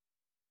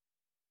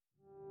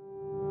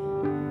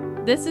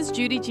This is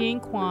Judy Jean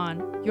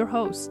Kwan, your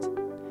host.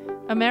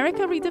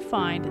 America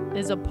Redefined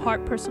is a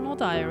part personal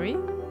diary,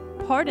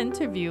 part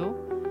interview,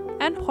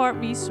 and part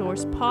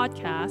resource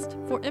podcast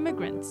for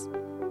immigrants,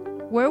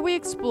 where we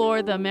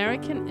explore the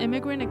American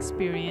immigrant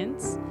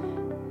experience,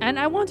 and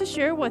I want to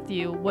share with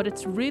you what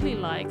it's really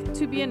like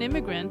to be an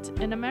immigrant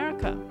in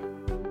America.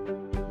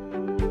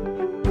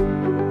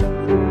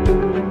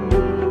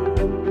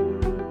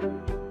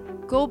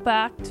 Go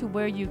back to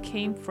where you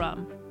came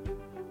from.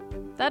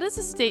 That is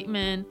a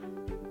statement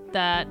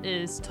that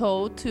is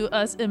told to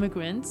us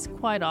immigrants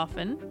quite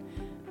often.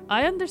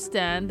 I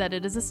understand that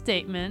it is a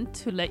statement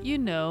to let you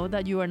know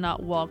that you are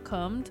not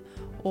welcomed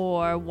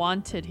or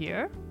wanted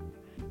here.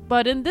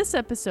 But in this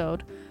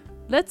episode,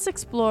 let's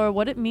explore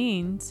what it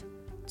means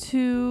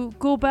to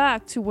go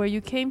back to where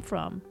you came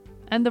from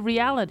and the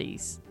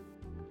realities.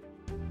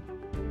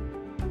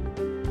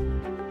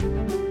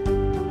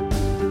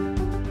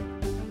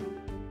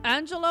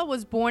 Angela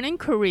was born in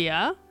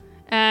Korea,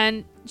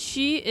 and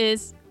she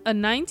is a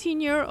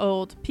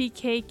 19-year-old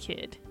PK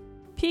kid.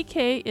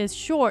 PK is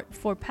short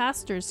for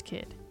pastor's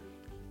kid.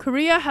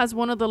 Korea has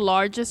one of the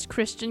largest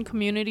Christian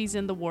communities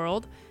in the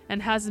world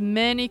and has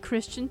many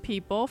Christian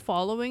people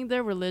following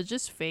their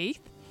religious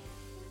faith.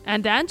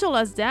 And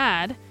Angela's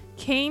dad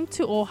came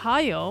to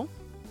Ohio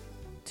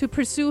to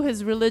pursue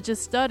his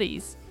religious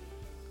studies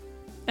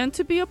and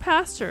to be a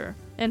pastor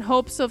in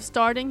hopes of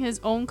starting his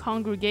own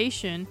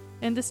congregation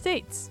in the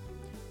States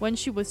when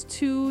she was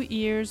 2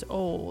 years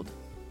old.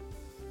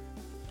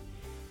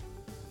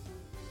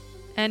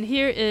 And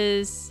here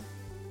is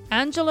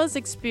Angela's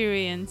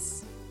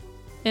experience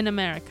in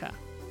America.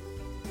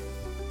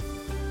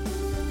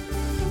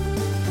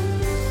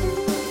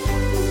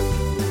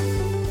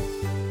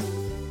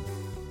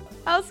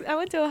 I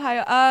went to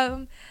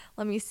Ohio.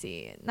 Let me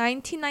see.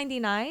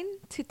 1999,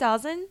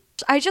 2000.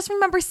 I just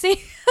remember seeing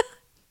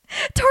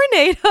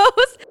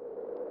tornadoes.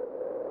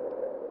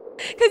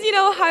 Because,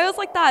 Ohio's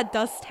like that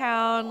dust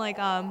town.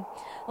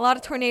 A lot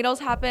of tornadoes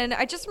happen.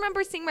 I just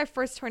remember seeing my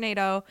first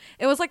tornado.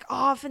 It was like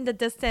off in the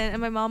distance,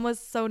 and my mom was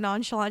so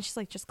nonchalant. She's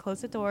like, just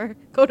close the door,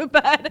 go to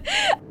bed.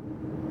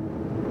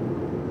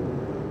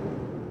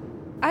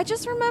 I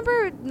just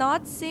remember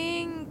not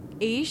seeing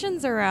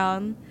Asians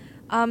around.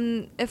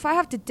 If I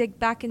have to dig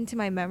back into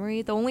my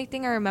memory, the only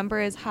thing I remember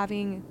is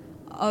having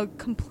a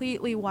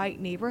completely white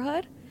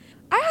neighborhood.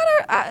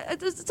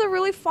 It's a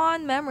really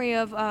fond memory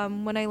of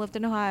when I lived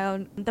in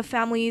Ohio. The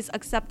families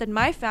accepted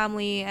my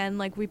family, and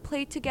we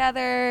played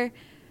together.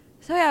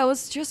 So yeah, it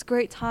was just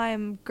great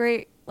time,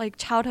 great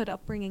childhood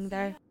upbringing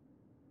there.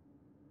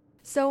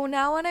 So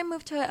now when I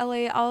moved to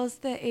LA, I was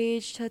the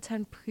age to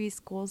attend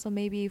preschool, so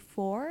maybe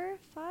 4,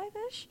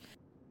 5-ish.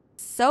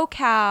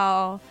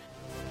 SoCal.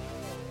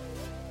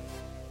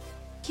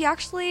 He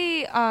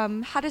actually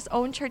had his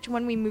own church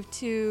when we moved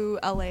to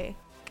LA.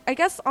 I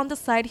guess on the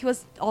side, he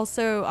was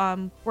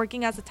also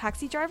working as a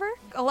taxi driver.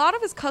 A lot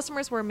of his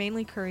customers were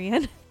mainly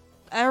Korean.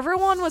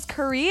 Everyone was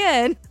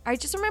Korean. I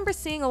just remember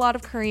seeing a lot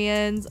of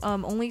Koreans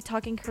only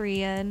talking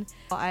Korean.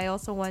 I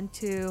also went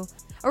to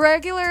a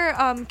regular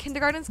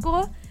kindergarten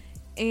school,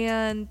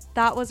 and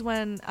that was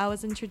when I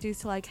was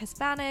introduced to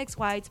Hispanics,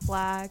 whites,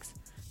 blacks.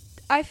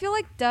 I feel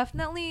like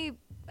definitely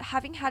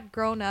having had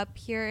grown up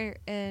here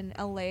in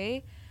LA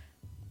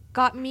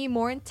got me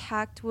more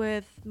intact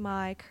with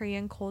my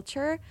Korean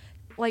culture.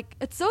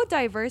 It's so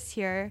diverse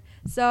here,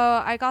 so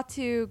I got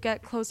to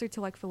get closer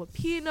to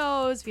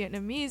Filipinos,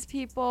 Vietnamese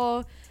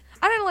people.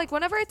 I don't know,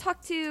 whenever I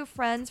talk to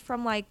friends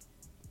from like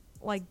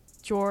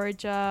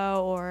Georgia,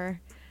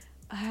 or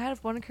I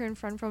had one Korean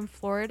friend from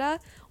Florida,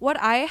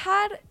 what I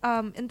had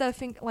in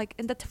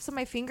the tips of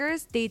my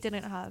fingers, they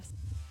didn't have.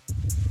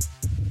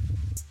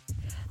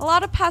 A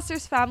lot of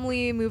pastors'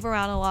 family move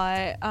around a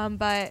lot,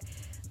 but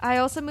I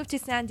also moved to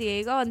San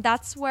Diego, and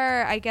that's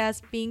where I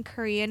guess being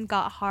Korean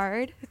got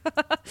hard.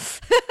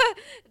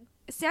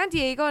 San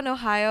Diego and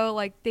Ohio,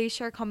 they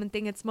share a common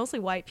thing. It's mostly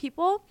white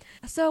people.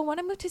 So when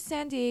I moved to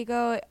San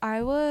Diego,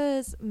 I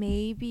was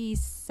maybe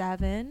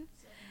 7.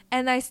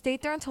 And I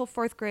stayed there until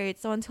 4th grade,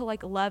 so until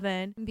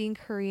 11. Being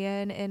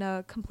Korean in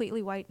a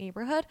completely white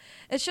neighborhood,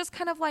 it's just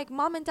kind of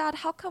Mom and Dad,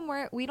 how come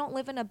we don't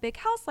live in a big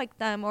house like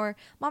them? Or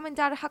Mom and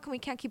Dad, how come we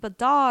can't keep a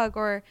dog?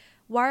 Or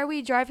why are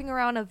we driving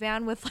around a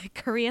van with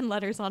Korean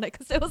letters on it?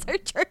 Because it was our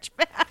church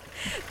van.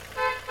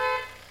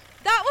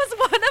 That was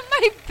one of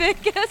my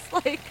biggest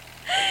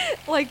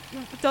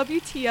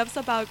WTFs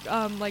about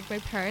my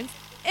parents.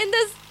 In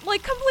this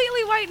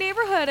completely white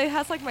neighborhood, it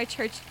has my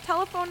church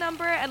telephone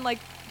number and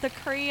the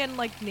Korean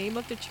name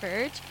of the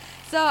church.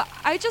 So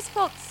I just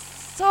felt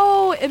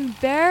so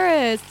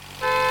embarrassed.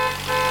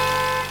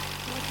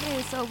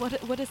 Okay, so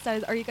what is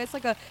that? Are you guys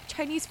a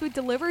Chinese food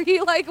delivery?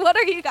 What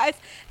are you guys?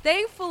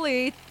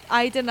 Thankfully,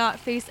 I did not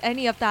face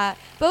any of that.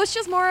 But it was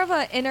just more of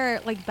an inner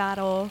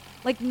battle.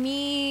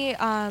 Me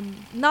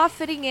not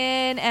fitting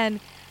in, and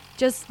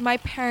just my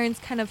parents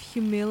kind of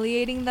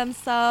humiliating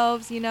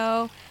themselves,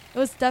 It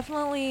was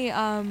definitely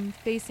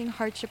facing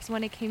hardships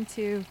when it came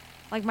to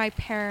my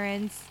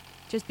parents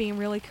just being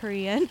really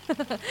Korean.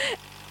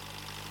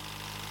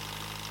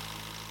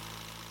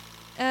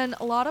 And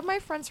a lot of my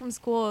friends from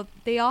school,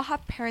 they all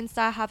have parents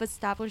that have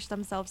established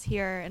themselves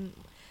here, and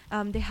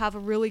they have a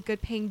really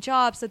good paying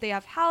job. So they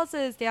have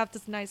houses, they have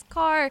this nice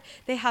car,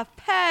 they have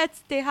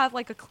pets, they have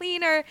like a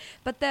cleaner.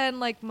 But then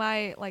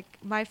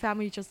my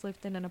family just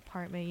lived in an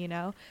apartment, you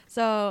know.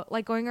 So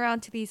like going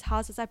around to these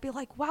houses, I'd be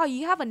like, wow,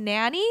 you have a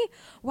nanny?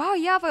 Wow,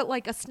 you have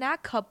a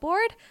snack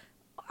cupboard?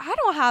 I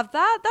don't have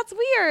that. That's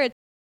weird.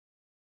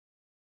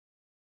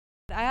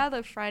 I had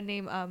a friend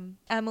named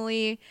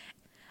Emily.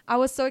 I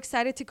was so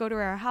excited to go to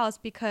her house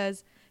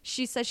because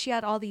she said she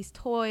had all these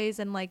toys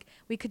and like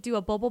we could do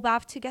a bubble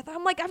bath together.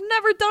 I'm like, I've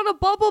never done a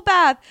bubble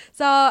bath.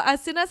 So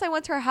as soon as I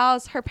went to her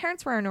house, her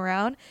parents weren't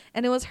around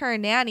and it was her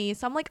nanny.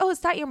 So I'm like, oh,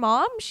 is that your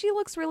mom? She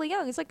looks really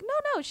young. He's like,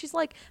 no. She's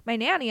like my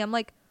nanny. I'm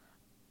like,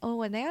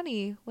 oh, a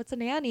nanny? What's a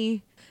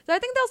nanny? So I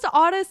think that was the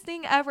oddest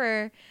thing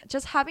ever.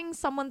 Just having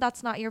someone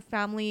that's not your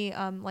family,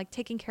 like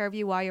taking care of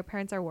you while your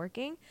parents are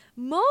working.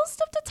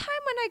 Most of the time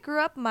when I grew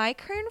up, my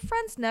Korean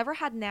friends never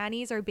had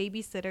nannies or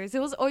babysitters. It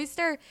was always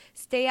their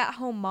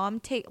stay-at-home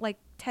mom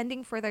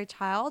tending for their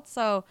child.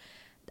 So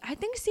I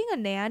think seeing a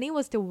nanny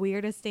was the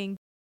weirdest thing.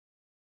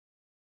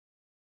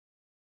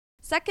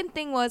 Second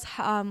thing was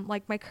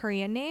like my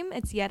Korean name.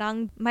 It's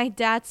Yerang. My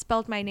dad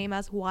spelled my name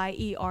as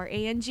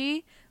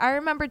Yerang. I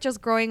remember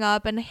just growing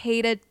up and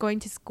hated going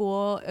to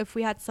school if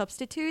we had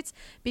substitutes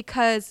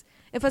because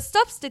if a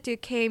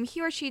substitute came, he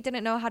or she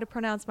didn't know how to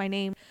pronounce my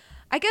name.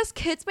 I guess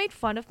kids made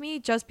fun of me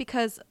just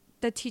because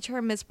the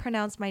teacher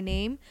mispronounced my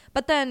name,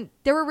 but then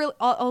they were really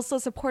also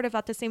supportive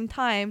at the same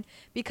time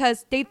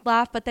because they'd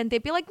laugh, but then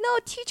they'd be like, no,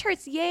 teacher,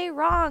 it's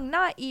Yerang,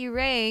 not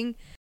Yerang.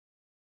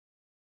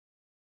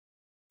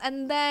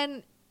 And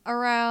then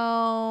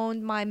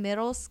around my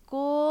middle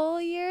school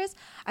years,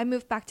 I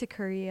moved back to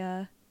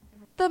Korea.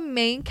 The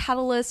main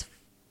catalyst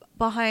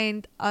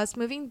behind us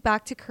moving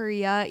back to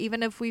Korea,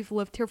 even if we've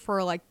lived here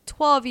for like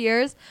 12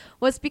 years,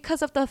 was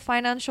because of the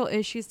financial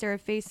issues they're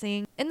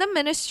facing. In the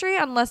ministry,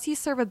 unless you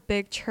serve a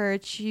big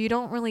church, you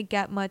don't really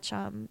get much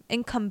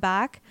income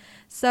back.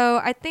 So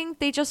I think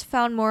they just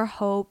found more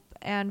hope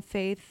and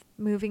faith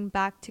moving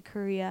back to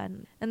Korea,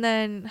 and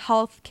then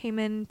health came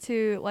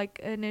into like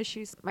an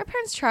issue. My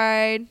parents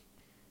tried,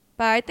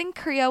 but I think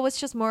Korea was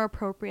just more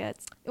appropriate.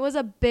 It was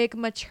a big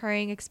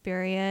maturing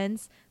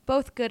experience,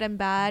 both good and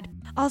bad.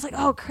 I was like,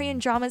 oh, Korean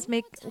dramas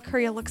make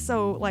Korea look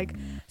so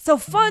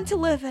fun to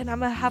live in. I'm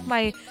gonna have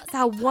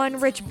that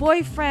one rich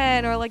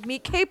boyfriend or like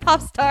meet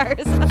K-pop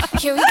stars.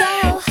 Here we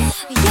go.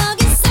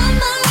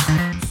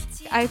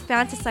 I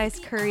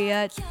fantasized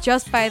Korea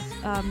just by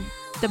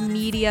the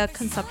media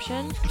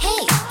consumption.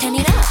 Hey, turn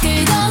it up.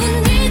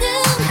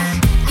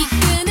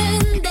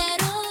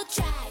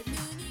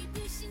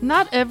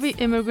 Not every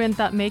immigrant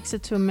that makes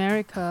it to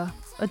America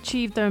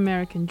achieved their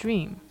American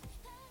dream.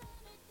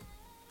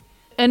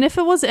 And if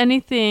it was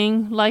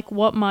anything like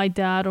what my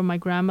dad or my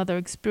grandmother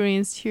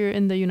experienced here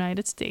in the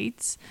United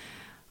States,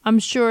 I'm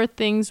sure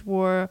things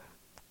were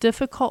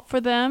difficult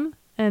for them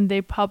and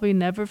they probably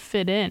never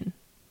fit in.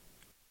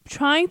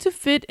 Trying to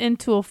fit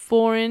into a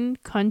foreign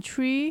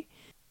country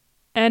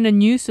and a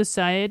new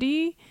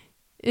society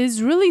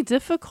is really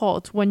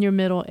difficult when you're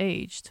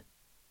middle-aged.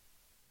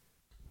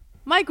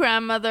 My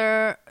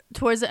grandmother,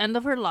 towards the end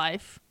of her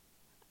life,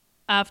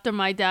 after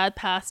my dad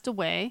passed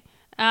away,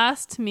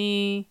 asked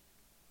me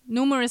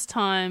numerous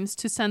times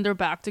to send her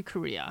back to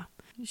Korea.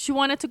 She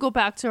wanted to go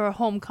back to her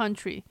home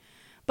country.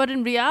 But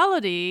in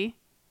reality,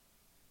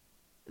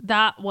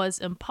 that was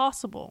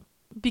impossible.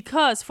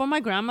 Because for my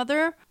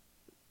grandmother,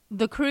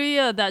 the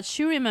Korea that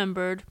she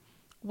remembered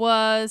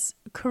was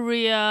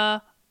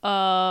Korea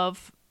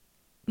of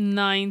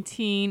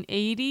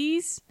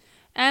 1980s.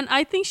 And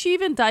I think she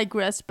even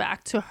digressed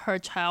back to her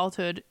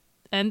childhood.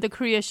 And the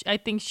Korea I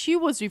think she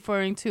was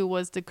referring to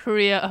was the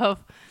Korea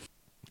of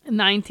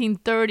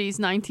 1930s,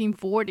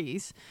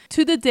 1940s.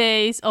 To the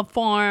days of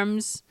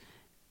farms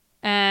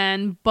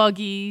and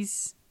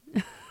buggies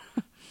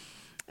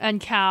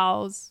and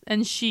cows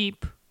and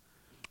sheep.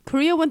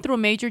 Korea went through a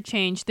major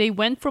change. They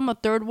went from a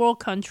third world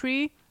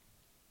country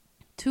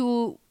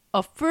to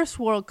a first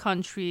world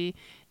country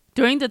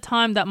during the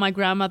time that my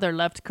grandmother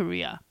left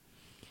Korea.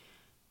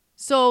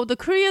 So the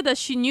Korea that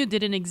she knew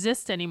didn't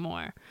exist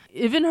anymore.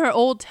 Even her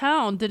old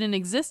town didn't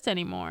exist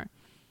anymore.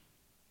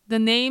 The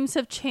names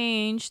have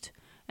changed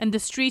and the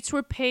streets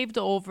were paved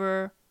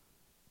over.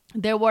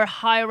 There were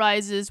high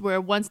rises where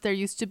once there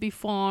used to be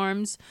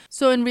farms.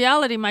 So in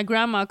reality, my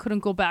grandma couldn't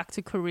go back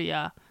to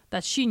Korea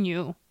that she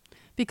knew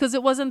because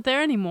it wasn't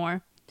there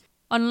anymore.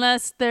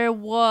 Unless there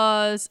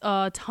was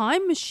a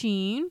time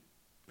machine,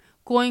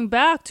 going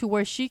back to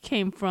where she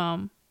came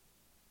from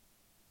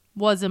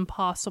was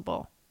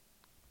impossible.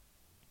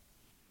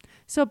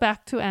 So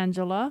back to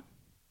Angela.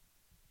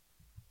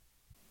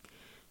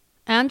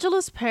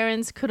 Angela's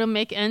parents couldn't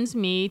make ends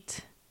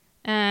meet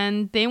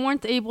and they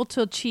weren't able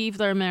to achieve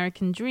their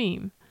American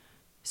dream.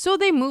 So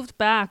they moved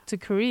back to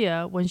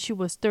Korea when she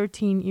was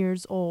 13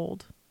 years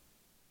old,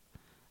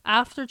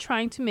 after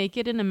trying to make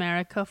it in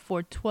America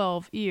for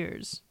 12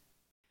 years.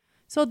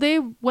 So they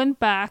went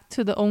back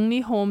to the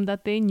only home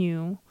that they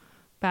knew,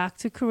 back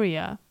to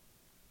Korea.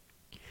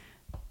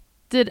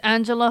 Did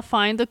Angela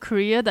find the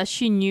Korea that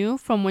she knew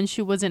from when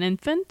she was an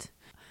infant?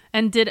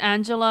 And did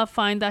Angela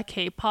find that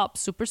K-pop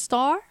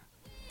superstar?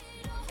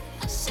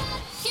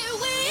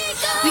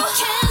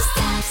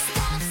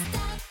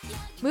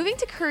 Moving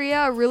to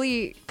Korea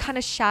really kind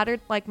of shattered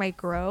like my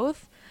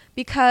growth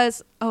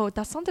because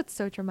that sounded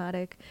so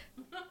dramatic.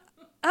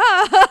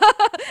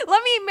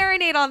 Let me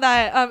marinate on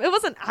that. It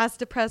wasn't as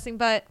depressing,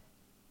 but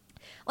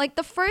like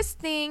the first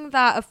thing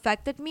that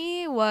affected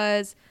me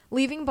was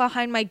leaving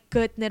behind my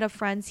good knit of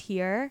friends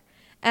here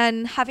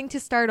and having to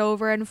start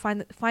over and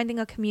finding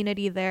a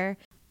community there.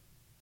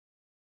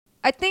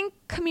 I think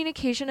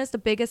communication is the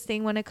biggest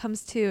thing when it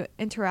comes to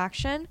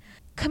interaction.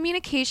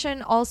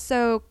 Communication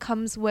also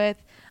comes with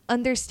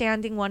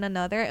understanding one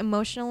another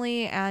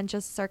emotionally and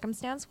just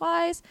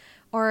circumstance-wise,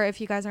 or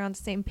if you guys are on the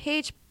same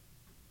page.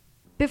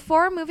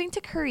 Before moving to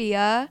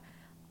Korea,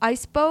 I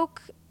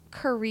spoke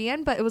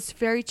Korean, but it was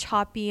very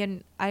choppy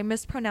and I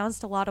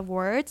mispronounced a lot of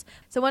words.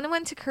 So when I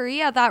went to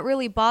Korea, that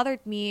really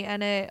bothered me,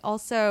 and it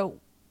also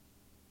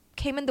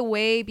came in the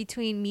way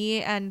between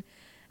me and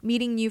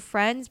meeting new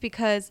friends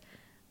because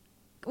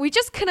we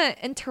just couldn't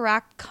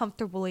interact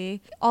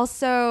comfortably.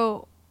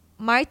 Also,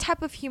 my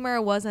type of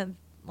humor wasn't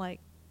like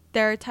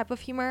their type of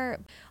humor.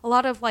 A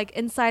lot of like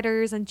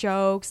insiders and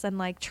jokes and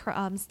like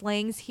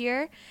slangs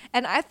here.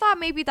 And I thought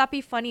maybe that'd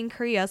be funny in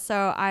Korea.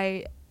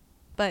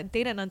 But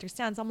they didn't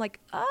understand. So I'm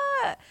like,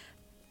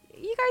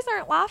 you guys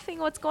aren't laughing.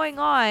 What's going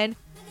on?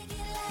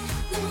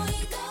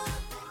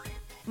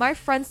 My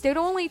friends, they'd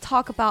only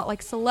talk about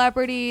like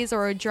celebrities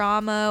or a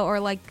drama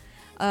or like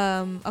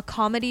a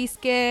comedy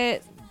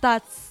skit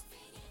that's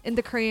in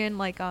the Korean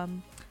like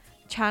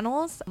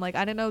channels. Like,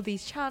 I don't know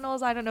these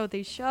channels, I don't know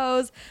these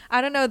shows,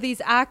 I don't know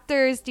these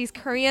actors, these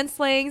Korean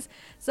slangs.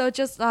 So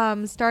just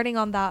starting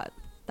on that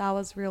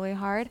was really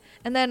hard.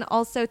 And then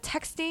also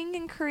texting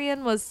in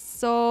Korean was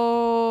so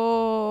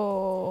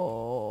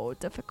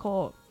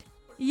difficult.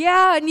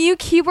 Yeah, new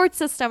keyboard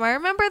system. I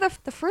remember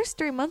the first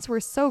 3 months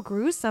were so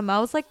gruesome. I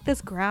was like this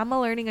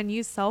grandma learning a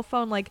new cell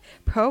phone like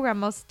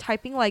program. I was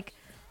typing like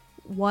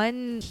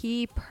 1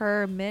 key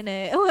per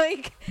minute.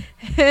 Like,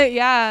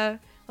 yeah,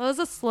 I was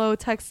a slow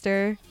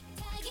texter.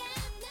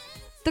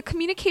 The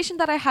communication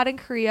that I had in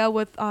Korea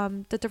with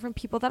the different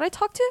people that I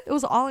talked to, it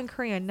was all in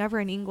Korean, never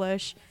in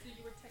English. So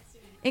you were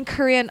texting in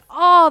Korean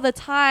all the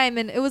time,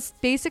 and it was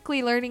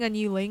basically learning a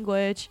new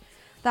language.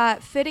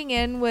 That fitting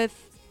in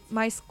with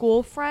my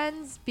school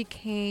friends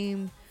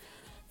became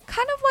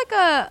kind of like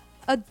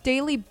a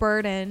daily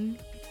burden.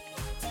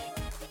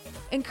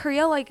 In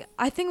Korea, like,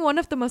 I think one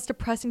of the most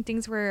depressing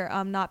things were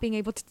not being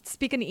able to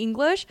speak in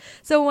English.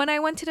 So when I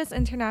went to this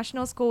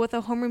international school with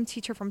a homeroom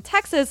teacher from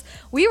Texas,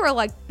 we were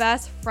like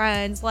best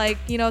friends, like,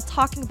 you know,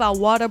 talking about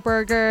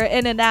Whataburger,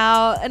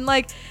 In-N-Out, and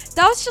like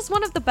that was just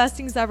one of the best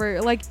things ever.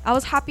 Like, I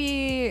was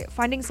happy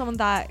finding someone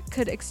that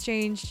could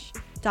exchange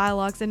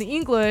dialogues in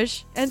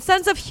English and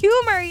sense of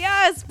humor.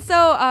 Yes.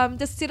 So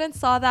the students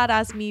saw that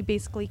as me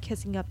basically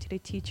kissing up to the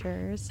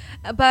teachers.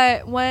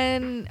 But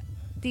when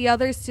the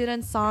other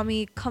students saw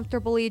me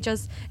comfortably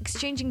just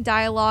exchanging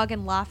dialogue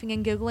and laughing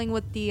and giggling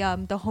with the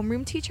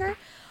homeroom teacher,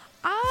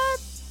 I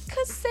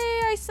could say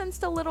I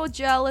sensed a little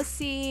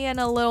jealousy and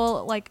a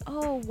little like,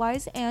 oh, why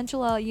is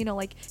Angela, you know,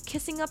 like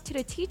kissing up to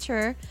the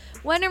teacher?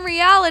 When in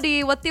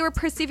reality, what they were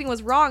perceiving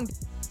was wrong.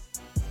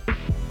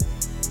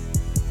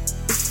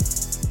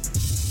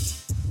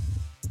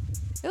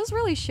 It was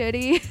really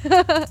shitty,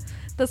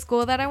 the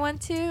school that I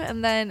went to,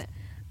 and then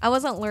I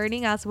wasn't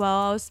learning as well.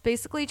 I was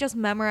basically just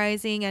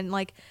memorizing and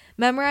like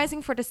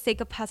memorizing for the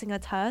sake of passing a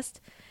test.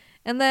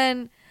 And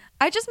then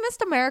I just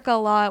missed America a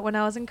lot when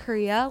I was in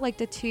Korea, like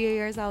the 2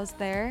 years I was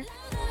there.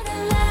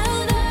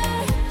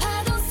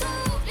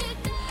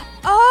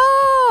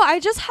 Oh, I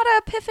just had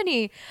an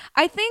epiphany.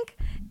 I think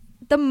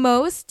the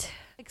most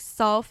like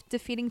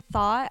self-defeating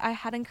thought I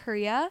had in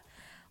Korea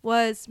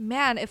was,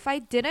 man, if I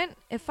didn't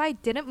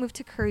move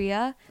to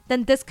Korea,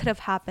 then this could have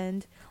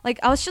happened. Like,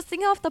 I was just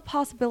thinking of the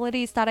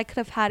possibilities that I could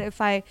have had if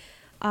I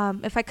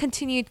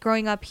continued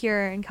growing up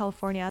here in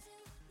California.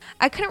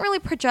 I couldn't really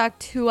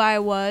project who I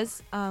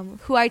was,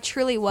 who I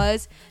truly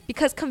was,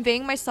 because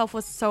conveying myself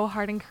was so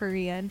hard in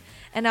Korean,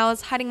 and I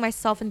was hiding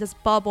myself in this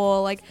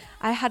bubble. Like,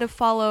 I had to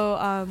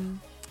follow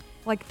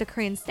like the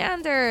Korean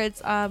standards.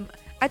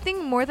 I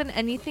think more than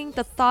anything,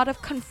 the thought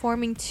of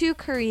conforming to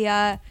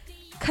Korea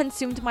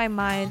consumed my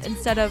mind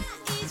instead of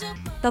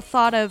the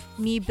thought of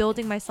me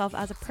building myself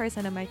as a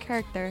person and my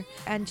character,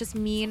 and just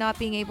me not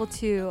being able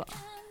to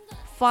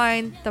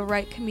find the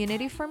right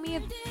community for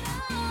me.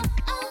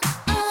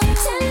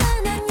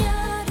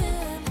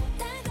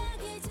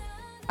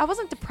 I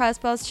wasn't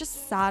depressed, but I was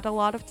just sad a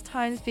lot of the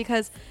times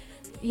because,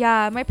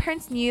 yeah, my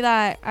parents knew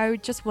that I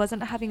just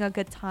wasn't having a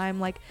good time.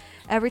 Like,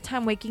 every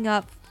time waking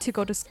up to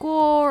go to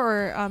school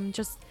or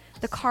just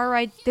the car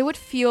ride, they would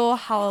feel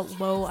how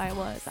low I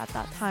was at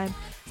that time.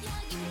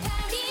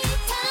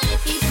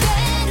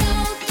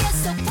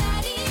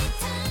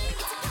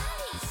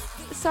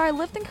 So I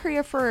lived in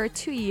Korea for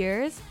 2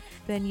 years,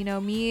 been,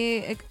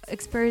 me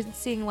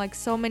experiencing like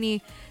so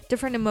many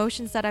different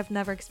emotions that I've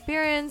never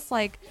experienced,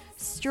 like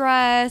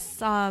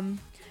stress. I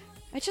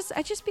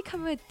just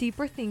become a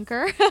deeper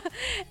thinker.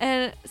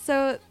 And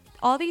so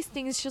all these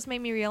things just made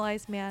me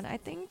realize, man, I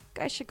think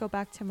I should go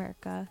back to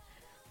America.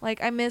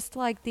 Like, I missed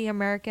like the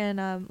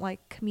American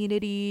like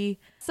community.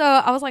 So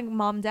I was like,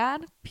 Mom,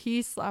 Dad,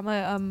 peace. I'm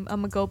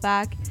gonna go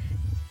back.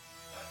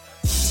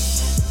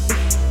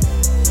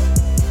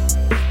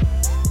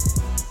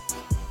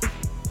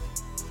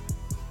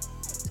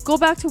 Go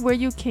back to where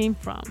you came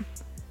from.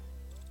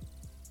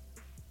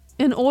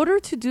 In order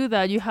to do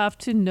that, you have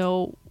to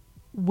know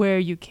where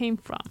you came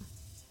from.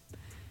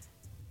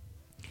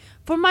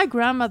 For my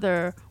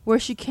grandmother, where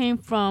she came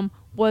from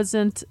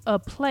wasn't a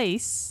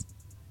place,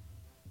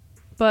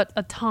 but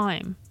a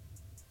time.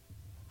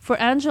 For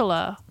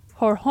Angela,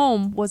 her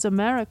home was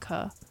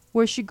America,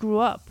 where she grew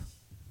up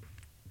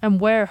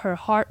and where her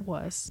heart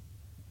was.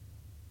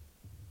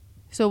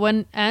 So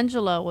when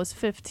Angela was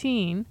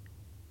 15,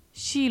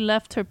 she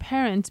left her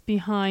parents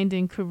behind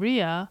in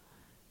Korea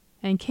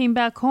and came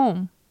back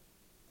home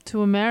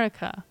to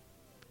America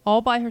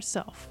all by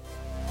herself.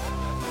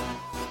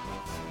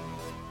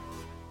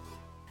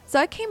 So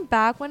I came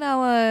back when I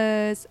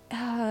was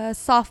a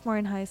sophomore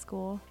in high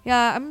school.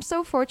 Yeah, I'm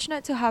so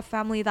fortunate to have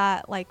family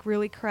that like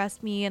really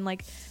caressed me and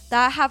like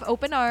that have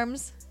open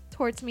arms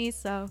towards me.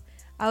 So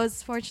I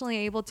was fortunately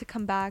able to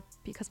come back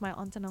because my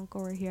aunt and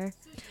uncle were here.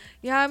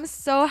 Yeah, I'm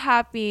so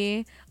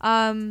happy.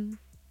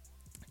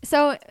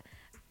 So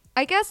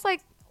I guess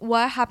like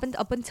what happened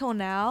up until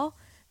now,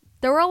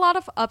 there were a lot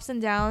of ups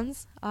and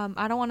downs.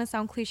 I don't want to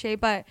sound cliche,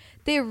 but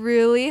they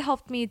really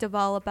helped me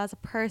develop as a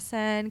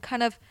person.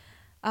 Kind of,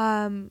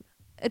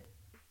 it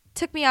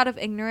took me out of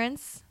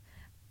ignorance.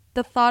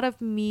 The thought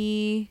of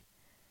me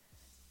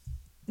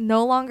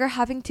no longer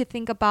having to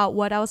think about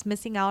what I was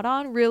missing out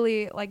on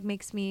really like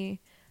makes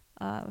me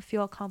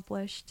feel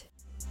accomplished.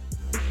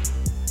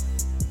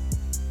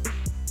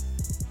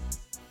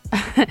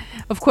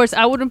 Of course,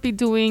 I wouldn't be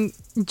doing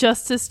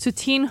justice to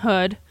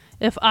teenhood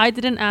if I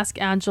didn't ask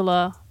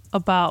Angela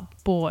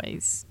about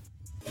boys.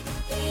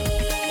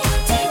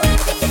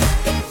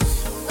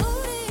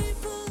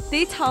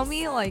 They tell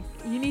me like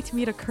you need to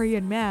meet a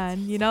Korean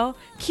man,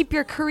 keep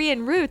your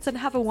Korean roots and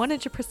have a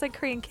 100%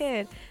 Korean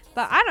kid.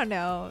 But I don't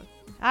know.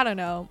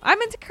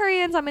 I'm into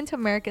Koreans, I'm into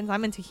Americans,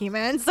 I'm into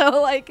humans.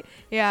 So like,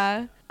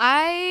 yeah.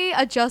 I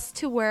adjust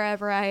to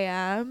wherever I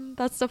am.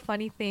 That's the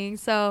funny thing.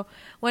 So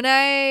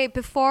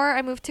before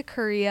I moved to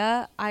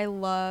Korea, I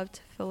loved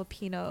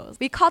Filipinos.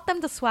 We called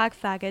them the swag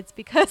faggots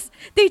because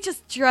they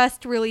just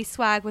dressed really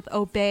swag with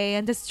Obey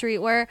and the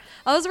streetwear.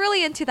 I was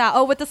really into that.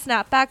 Oh, with the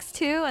snapbacks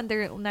too, and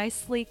they're nice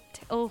sleek.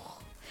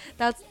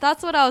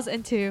 That's what I was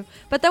into.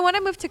 But then when I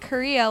moved to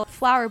Korea,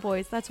 flower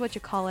boys, that's what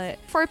you call it.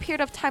 For a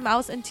period of time, I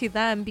was into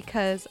them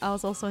because I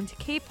was also into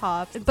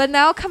K-pop. But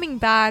now coming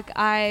back,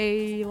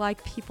 I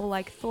like people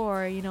like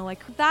Thor,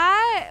 like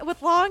that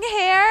with long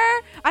hair.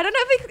 I don't know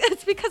if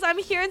it's because I'm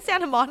here in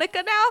Santa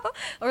Monica now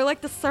or like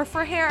the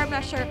surfer hair. I'm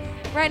not sure.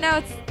 Right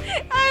now,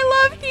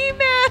 I love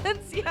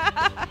He-Mans.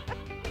 Yeah.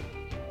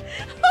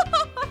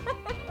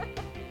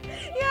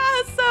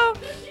 Yeah,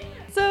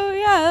 so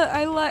yeah,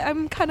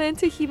 I'm kind of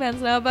into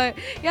He-Mans now, but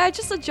yeah, I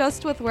just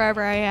adjust with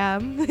wherever I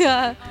am.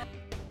 Yeah.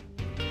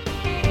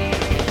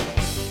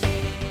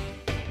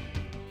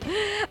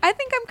 I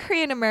think I'm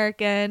Korean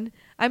American.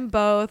 I'm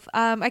both.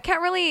 I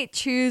can't really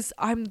choose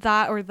I'm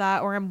that,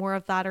 or I'm more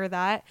of that or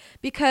that,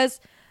 because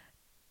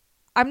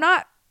I'm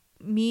not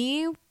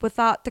me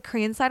without the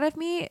Korean side of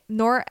me,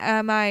 nor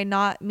am I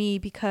not me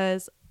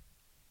because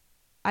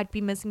I'd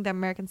be missing the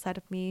American side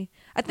of me.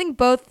 I think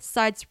both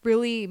sides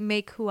really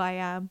make who I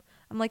am.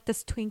 I'm like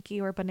this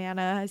Twinkie or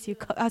banana,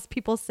 as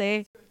people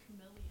say.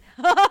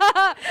 You know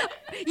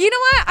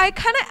what? I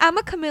kind of am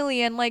a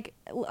chameleon. Like,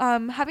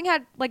 having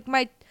had like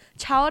my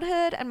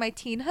childhood and my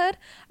teenhood,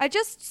 I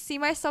just see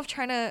myself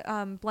trying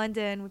to blend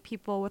in with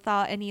people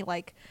without any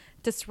like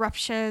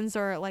disruptions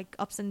or like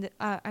ups and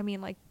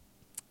like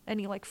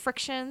any like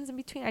frictions in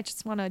between. I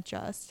just want to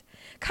adjust.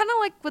 Kind of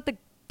like with the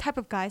type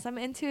of guys I'm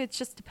into. It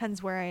just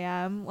depends where I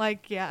am.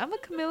 Like, yeah, I'm a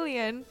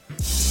chameleon.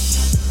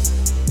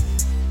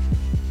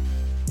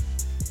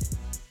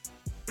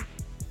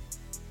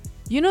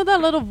 You know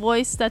that little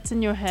voice that's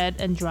in your head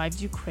and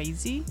drives you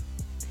crazy?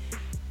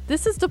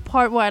 This is the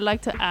part where I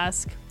like to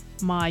ask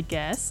my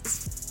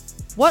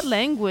guests, what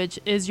language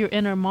is your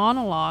inner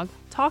monologue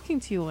talking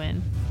to you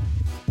in?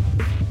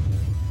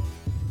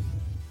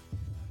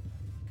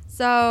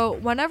 So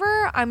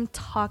whenever I'm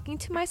talking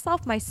to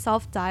myself, my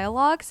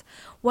self-dialogues,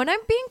 when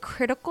I'm being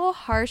critical,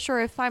 harsh,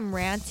 or if I'm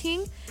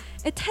ranting,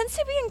 it tends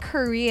to be in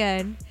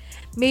Korean.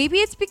 Maybe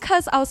it's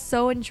because I was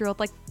so drilled,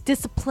 like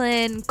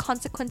discipline,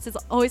 consequences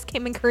always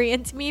came in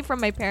Korean to me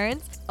from my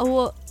parents.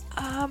 The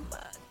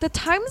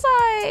times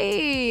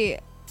I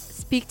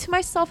speak to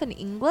myself in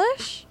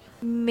English,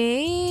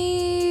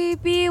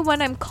 maybe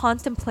when I'm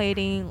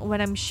contemplating, when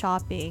I'm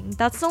shopping.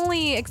 That's the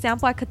only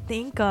example I could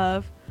think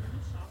of.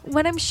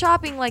 When I'm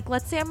shopping, like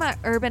let's say I'm at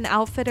Urban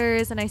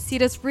Outfitters and I see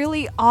this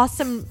really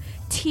awesome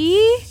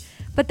tee,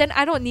 but then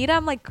I don't need it.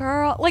 I'm like,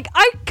 girl, like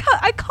I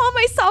call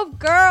myself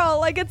girl.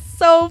 Like, it's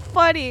so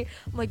funny.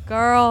 I'm like,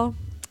 girl,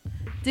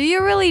 do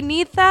you really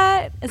need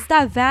that? Is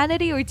that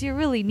vanity, or do you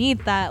really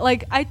need that?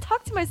 Like, I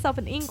talk to myself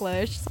in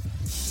English.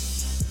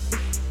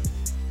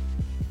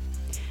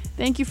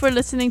 Thank you for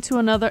listening to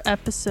another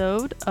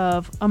episode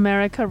of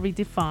America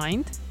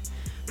Redefined.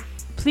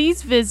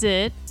 Please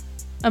visit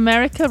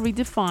America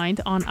Redefined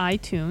on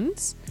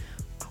iTunes,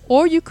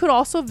 or you could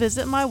also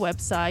visit my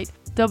website,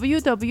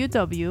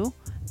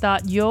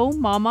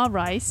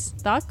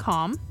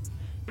 www.yomamarice.com.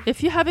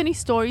 If you have any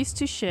stories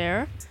to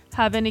share,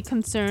 have any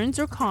concerns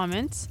or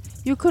comments,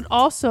 you could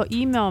also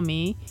email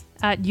me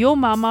at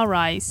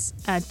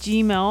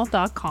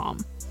yomamarice@gmail.com.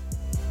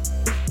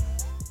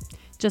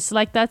 Just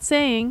like that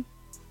saying,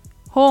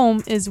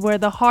 home is where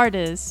the heart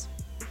is.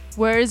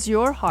 Where is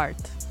your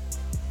heart?